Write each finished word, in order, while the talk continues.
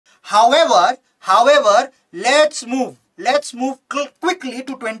However, let's move quickly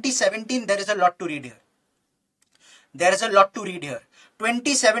to 2017. There is a lot to read here.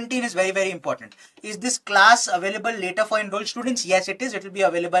 2017 is very, very important. Is this class available later for enrolled students? Yes, it is. It will be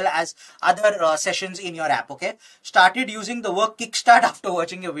available as other sessions in your app. Okay. Started using the work kickstart after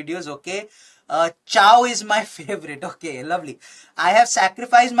watching your videos. Okay. Chow is my favorite. Okay, lovely. I have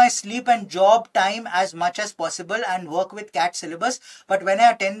sacrificed my sleep and job time as much as possible and work with CAT syllabus. But when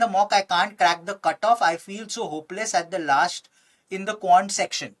I attend the mock, I can't crack the cutoff. I feel so hopeless at the last in the quant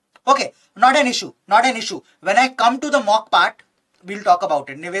section. Okay, not an issue. When I come to the mock part, we'll talk about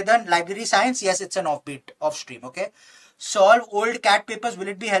it. Nivedan, library science. Yes, it's an off stream. Okay. Solve old CAT papers. Will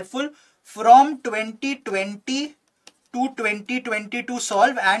it be helpful? From 2020 to 2022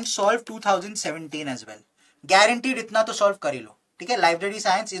 solve and solve 2017 as well. Guaranteed itna to solve kar hi lo. Okay, library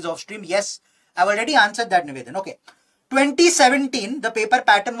science is off stream. Yes, I've already answered that, Nivedan. Okay. 2017, the paper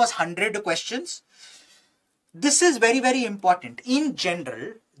pattern was 100 questions. This is very, very important. In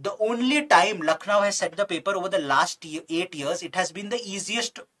general, the only time Lucknow has set the paper over the last 8 years, it has been the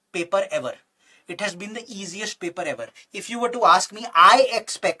easiest paper ever. If you were to ask me, I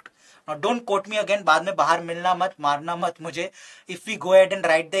expect, now don't quote me again, baad mein bahar milna mat, marna mat mujhe. If we go ahead and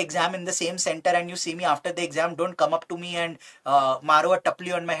write the exam in the same center and you see me after the exam, don't come up to me and maro a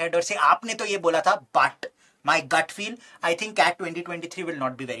tapli on my head or say, aapne to ye bola tha. But my gut feel, I think CAT 2023 will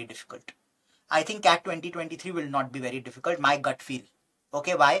not be very difficult. My gut feel.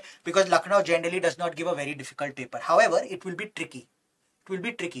 Okay, why? Because Lucknow generally does not give a very difficult paper. However, it will be tricky.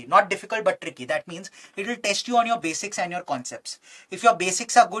 Not difficult, but tricky. That means it will test you on your basics and your concepts. If your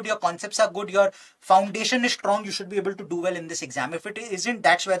basics are good, your concepts are good, your foundation is strong, you should be able to do well in this exam. If it isn't,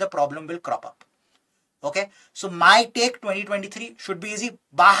 that's where the problem will crop up. Okay. So my take 2023 should be easy.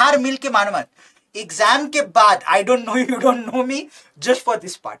 Bahar mil ke mano mat. Exam ke baad, I don't know you, you don't know me, just for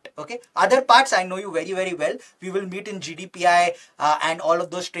this part. Okay. Other parts, I know you very, very well. We will meet in GDPI and all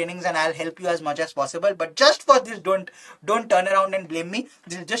of those trainings, and I'll help you as much as possible. But just for this, don't turn around and blame me.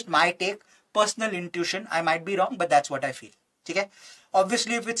 This is just my take, personal intuition. I might be wrong, but that's what I feel. Okay.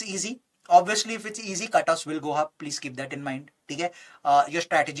 Obviously, if it's easy, cutoffs will go up. Please keep that in mind. Okay? Your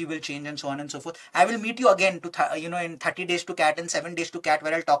strategy will change and so on and so forth. I will meet you again to in 30 days to CAT and 7 days to CAT,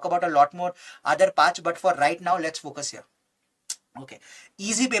 where I'll talk about a lot more other parts. But for right now, let's focus here. Okay.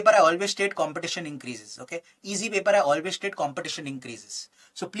 Easy paper, I always state competition increases. Okay. Easy paper, I always state competition increases.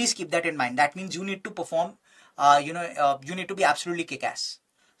 So please keep that in mind. That means you need to perform, you need to be absolutely kick-ass.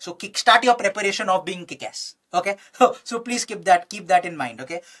 So kickstart your preparation of being kick-ass. Okay. So please keep that in mind.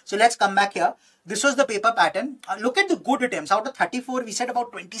 Okay. So let's come back here. This was the paper pattern. Look at the good attempts. Out of 34, we said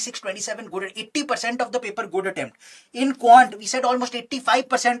about 26, 27 good, 80% of the paper good attempt. In quant, we said almost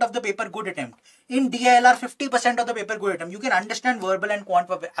 85% of the paper good attempt. In DILR, 50% of the paper good attempt. You can understand verbal and quant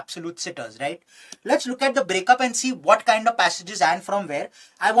were absolute sitters, right? Let's look at the breakup and see what kind of passages and from where.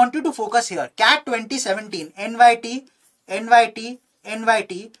 I want you to focus here. CAT 2017,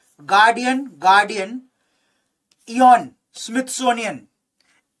 NYT, Guardian, IIM, Smithsonian,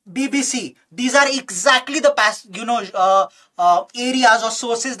 BBC. These are exactly the areas or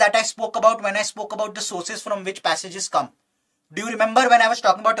sources that I spoke about when I spoke about the sources from which passages come. Do you remember when I was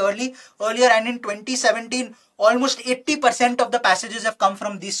talking about earlier? And in 2017, almost 80% of the passages have come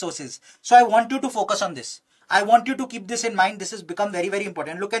from these sources. So I want you to focus on this. I want you to keep this in mind. This has become very, very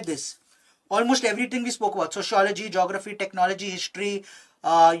important. Look at this. Almost everything we spoke about, sociology, geography, technology, history,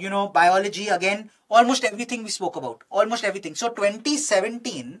 biology, again, almost everything we spoke about, almost everything. So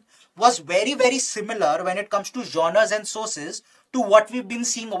 2017 was very, very similar when it comes to genres and sources to what we've been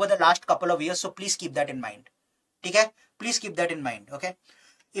seeing over the last couple of years. So please keep that in mind. Okay? Please keep that in mind. Okay?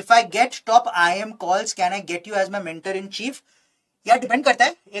 If I get top IIM calls, can I get you as my mentor in chief? Yeah, depend karta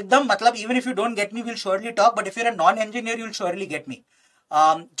hai. Ekdam, matlab, even if you don't get me, we'll surely talk. But if you're a non-engineer, you'll surely get me.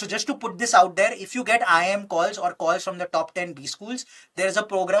 So just to put this out there, if you get IIM calls or calls from the top 10 B schools, there is a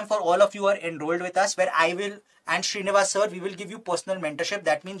program for all of you who are enrolled with us where I will and Srinivas sir, we will give you personal mentorship.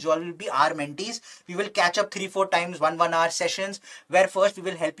 That means you all will be our mentees. We will catch up 3-4 times, 1 hour sessions, where first we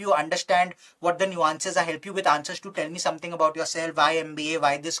will help you understand what the nuances are, help you with answers to tell me something about yourself, why MBA,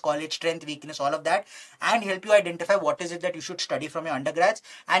 why this college, strength, weakness, all of that, and help you identify what is it that you should study from your undergrads,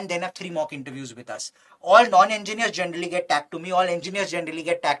 and then have 3 mock interviews with us. All non-engineers generally get tagged to me, all engineers generally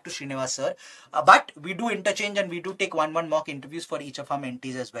get tagged to Srinivas sir, but we do interchange and we do take 1 mock interviews for each of our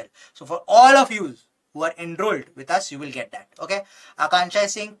mentees as well. So for all of you who are enrolled with us, you will get that. Okay. Akansha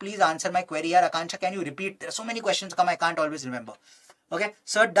is saying, please answer my query. Akansha, can you repeat? There are so many questions come, I can't always remember. Okay.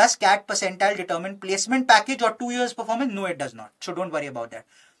 Sir, does CAT percentile determine placement package or 2 years performance? No, it does not. So don't worry about that.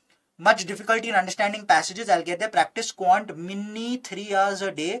 much difficulty in understanding passages. I'll get there. Practice quant mini 3 hours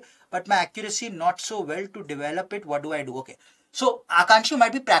a day, but my accuracy not so well to develop it. What do I do? Okay. So Akanshu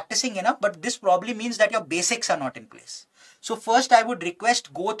might be practicing enough, but this probably means that your basics are not in place. So first I would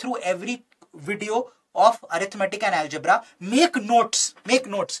request go through every video of arithmetic and algebra. Make notes.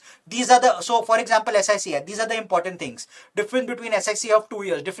 These are the, so for example, SICI, these are the important things. Difference between SICI of 2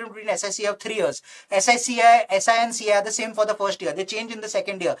 years, difference between SICI of 3 years. SI and CI are the same for the first year. They change in the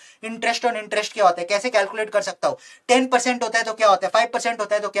second year. Interest on interest क्या होता है? कैसे calculate कर सकता हूँ? 10% होता है तो क्या होता है? 5%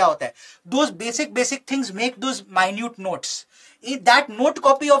 होता है तो क्या होता है? Those basic things, make those minute notes. In that note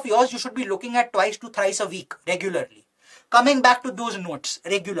copy of yours, you should be looking at twice to thrice a week regularly. Coming back to those notes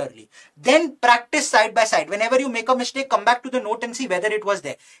regularly. Then practice side by side. Whenever you make a mistake, come back to the note and see whether it was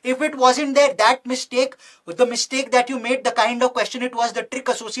there. If it wasn't there, that mistake, the mistake that you made, the kind of question it was, the trick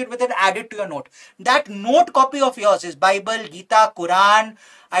associated with it, add it to your note. That note copy of yours is Bible, Gita, Quran,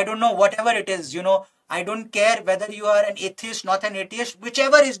 I don't know, whatever it is, you know. I don't care whether you are an atheist, not an atheist,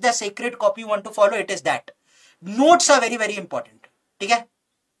 whichever is the sacred copy you want to follow, it is that. Notes are very, very important. Okay?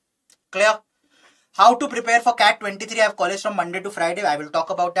 Clear? How to prepare for CAT 23? I have college from Monday to Friday. I will talk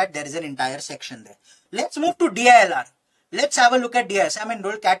about that. There is an entire section there. Let's move to DILR. Let's have a look at DIS. I'm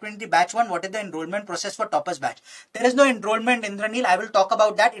enrolled CAT 23 batch 1. What is the enrollment process for toppers batch? There is no enrollment, Indranil. I will talk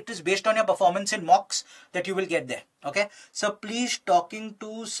about that. It is based on your performance in mocks that you will get there. Okay. So please talking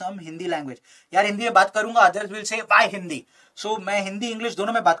to some Hindi language. यार हिंदी में बात करूँगा. Others will say why Hindi? So मैं Hindi English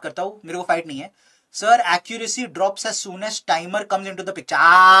दोनों में बात करता हूँ. मेरे को फाइट नहीं है. Sir, accuracy drops as soon as timer comes into the picture.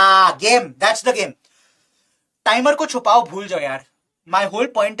 Ah, game. That's the game. Timer को छुपाओ भूल जाओ यार. My whole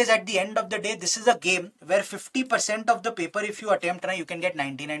point is at the end of the day, this is a game where 50% of the paper, if you attempt, you can get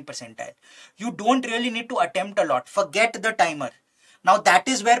 99% at. You don't really need to attempt a lot. Forget the timer. Now that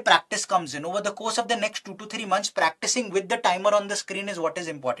is where practice comes in. Over the course of the next 2 to 3 months, practicing with the timer on the screen is what is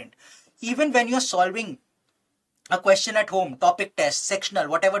important. Even when you're solving a question at home, topic test, sectional,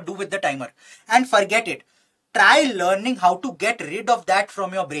 whatever, do with the timer. And forget it. Try learning how to get rid of that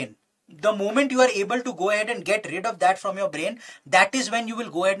from your brain. The moment you are able to go ahead and get rid of that from your brain, that is when you will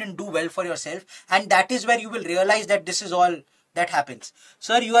go ahead and do well for yourself. And that is where you will realize that this is all that happens.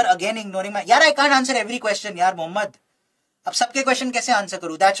 Sir, you are again ignoring my... Yaar, I can't answer every question, yaar, Mohammed. Ab sabke question kaise answer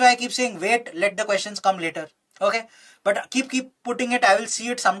karu? That's why I keep saying, wait, let the questions come later. Okay? But keep putting it. I will see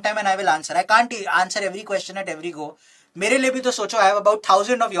it sometime and I will answer. I can't answer every question at every go. Mere liye bhi to socho, I have about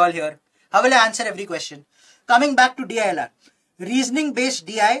 1,000 of you all here. How will I answer every question? Coming back to DILR. Reasoning based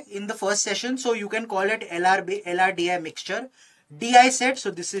DI in the first session. So you can call it LR DI mixture. DI set.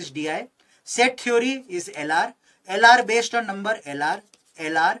 So this is DI. Set theory is LR. LR based on number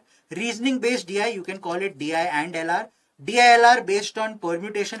LR. Reasoning based DI, you can call it DI and LR. DILR based on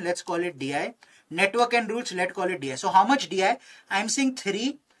permutation, let's call it DI. Network and rules, let's call it DI. So how much DI? I'm saying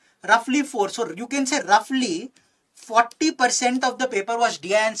 3, roughly 4. So you can say roughly 40% of the paper was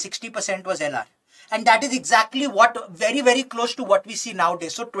DI and 60% was LR. And that is exactly what, very, very close to what we see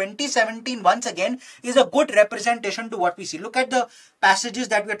nowadays. So 2017, once again, is a good representation to what we see. Look at the passages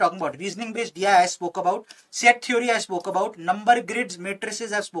that we are talking about. Reasoning based DI I spoke about. Set theory I spoke about. Number grids,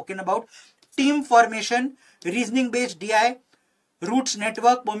 matrices I've spoken about. Team formation, reasoning based DI, roots,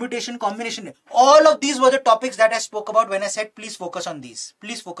 network, permutation, combination. All of these were the topics that I spoke about when I said please focus on these.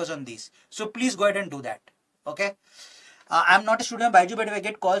 Please focus on these. So please go ahead and do that. Okay. I'm not a student of BYJU'S, but if I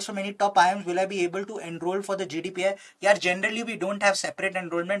get calls from any top IIMs, will I be able to enroll for the GDPI? Yeah, generally we don't have separate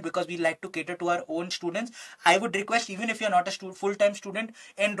enrollment because we like to cater to our own students. I would request, even if you're not a full-time student,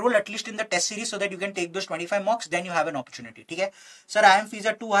 enroll at least in the test series so that you can take those 25 mocks, then you have an opportunity. Okay? Sir, IIM fees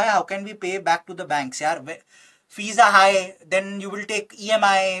are too high. How can we pay back to the banks? Yeah, fees are high, then you will take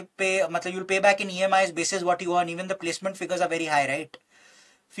EMI, you'll pay back in EMIs basis what you earn. Even the placement figures are very high, right?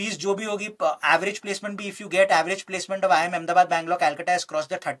 Fees जो भी होगी, average placement भी, if you get average placement of IIM, Ahmedabad, Bangalore, Calcutta has crossed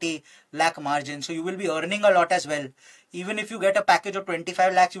the 30 lakh margin. So you will be earning a lot as well. Even if you get a package of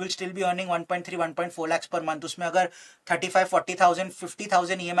 25 lakhs, you will still be earning 1.3, 1.4 lakhs per month. उसमें अगर 35, 40,000,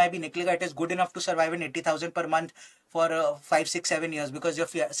 50,000 EMI भी निकलेगा, it is good enough to survive in 80,000 per month for 5, 6, 7 years because your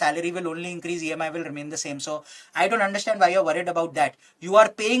salary will only increase, EMI will remain the same. So I don't understand why you're worried about that. You are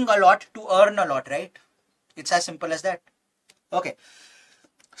paying a lot to earn a lot, right? It's as simple as that. Okay.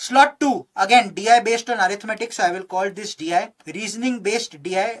 Slot 2, again DI based on arithmetic, so I will call this DI. Reasoning based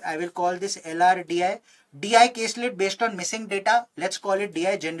DI, I will call this LR DI. DI caselet based on missing data, let's call it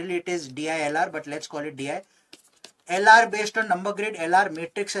DI. Generally it is DI-LR, but let's call it DI. LR based on number grid, LR.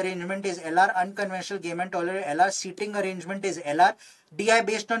 Matrix arrangement is LR. Unconventional game and tolerance, LR. Seating arrangement is LR. DI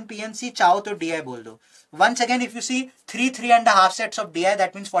based on PNC, चाहो तो DI बोल दो. Once again, if you see 3.5 sets of DI,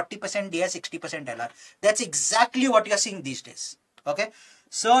 that means 40% DI, 60% LR. That's exactly what you're seeing these days. Okay.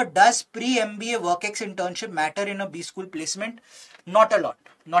 So does pre-MBA WorkX internship matter in a B school placement? Not a lot.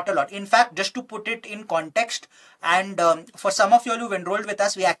 Not a lot. In fact, just to put it in context, and for some of you who've enrolled with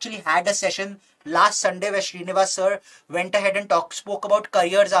us, we actually had a session last Sunday where Srinivas sir went ahead and spoke about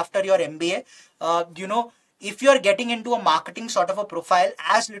careers after your MBA. You know, if you're getting into a marketing sort of a profile,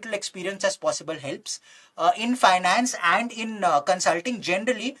 as little experience as possible helps. In finance and in consulting,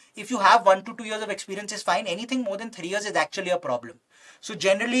 generally, if you have 1 to 2 years of experience is fine. Anything more than 3 years is actually a problem. So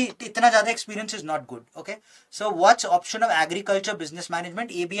generally, itna zyada experience is not good. Okay. So what's option of agriculture business management?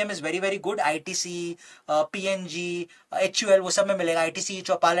 ABM is very, very good. ITC, PNG, HUL, wo sab mein milega. ITC,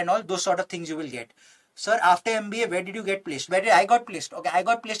 Chopal and all, those sort of things you will get. Sir, after MBA, where did you get placed? Where did I got placed? Okay, I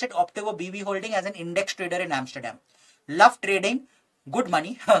got placed at Optivo BV Holding as an index trader in Amsterdam. Loved trading. Good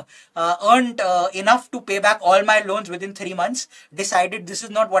money, earned enough to pay back all my loans within 3 months, decided this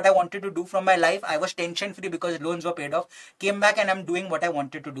is not what I wanted to do from my life. I was tension free because loans were paid off, came back and I'm doing what I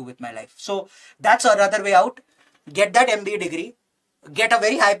wanted to do with my life. So that's another way out. Get that MBA degree, get a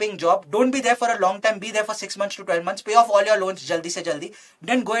very high paying job. Don't be there for a long time, be there for 6 months to 12 months, pay off all your loans jaldi se jaldi,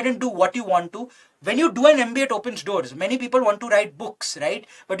 then go ahead and do what you want to. When you do an MBA, it opens doors. Many people want to write books, right?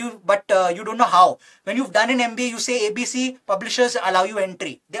 But you don't know how. When you've done an MBA, you say ABC, publishers allow you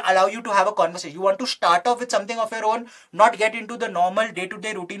entry. They allow you to have a conversation. You want to start off with something of your own, not get into the normal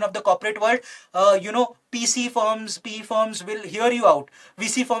day-to-day routine of the corporate world. You know, PC firms, PE firms will hear you out.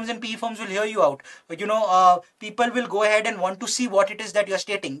 VC firms and PE firms will hear you out. You know, people will go ahead and want to see what it is that you're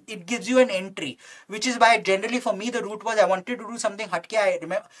stating. It gives you an entry, which is why generally for me, the route was I wanted to do something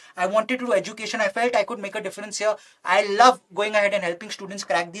hatke. I wanted to do education. I felt I could make a difference here. I love going ahead and helping students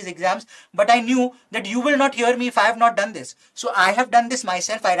crack these exams, but I knew that you will not hear me if I have not done this. So I have done this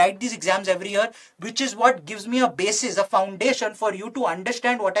myself. I write these exams every year, which is what gives me a basis, a foundation for you to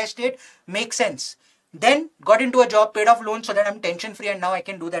understand what I state makes sense. Then got into a job, paid off loans so that I'm tension free, and now I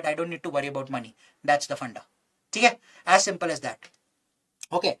can do that. I don't need to worry about money. That's the funda. Okay? As simple as that.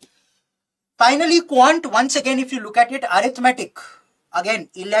 Okay. Finally, quant, once again, if you look at it, arithmetic. Again,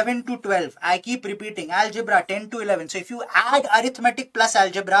 11 to 12. I keep repeating. Algebra, 10 to 11. So if you add arithmetic plus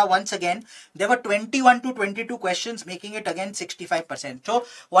algebra, once again, there were 21 to 22 questions, making it again 65%. So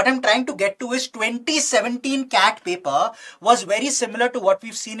what I'm trying to get to is 2017 CAT paper was very similar to what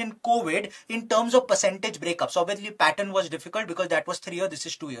we've seen in COVID in terms of percentage breakups. Obviously, pattern was difficult because that was 3 years, this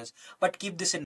is 2 years. But keep this in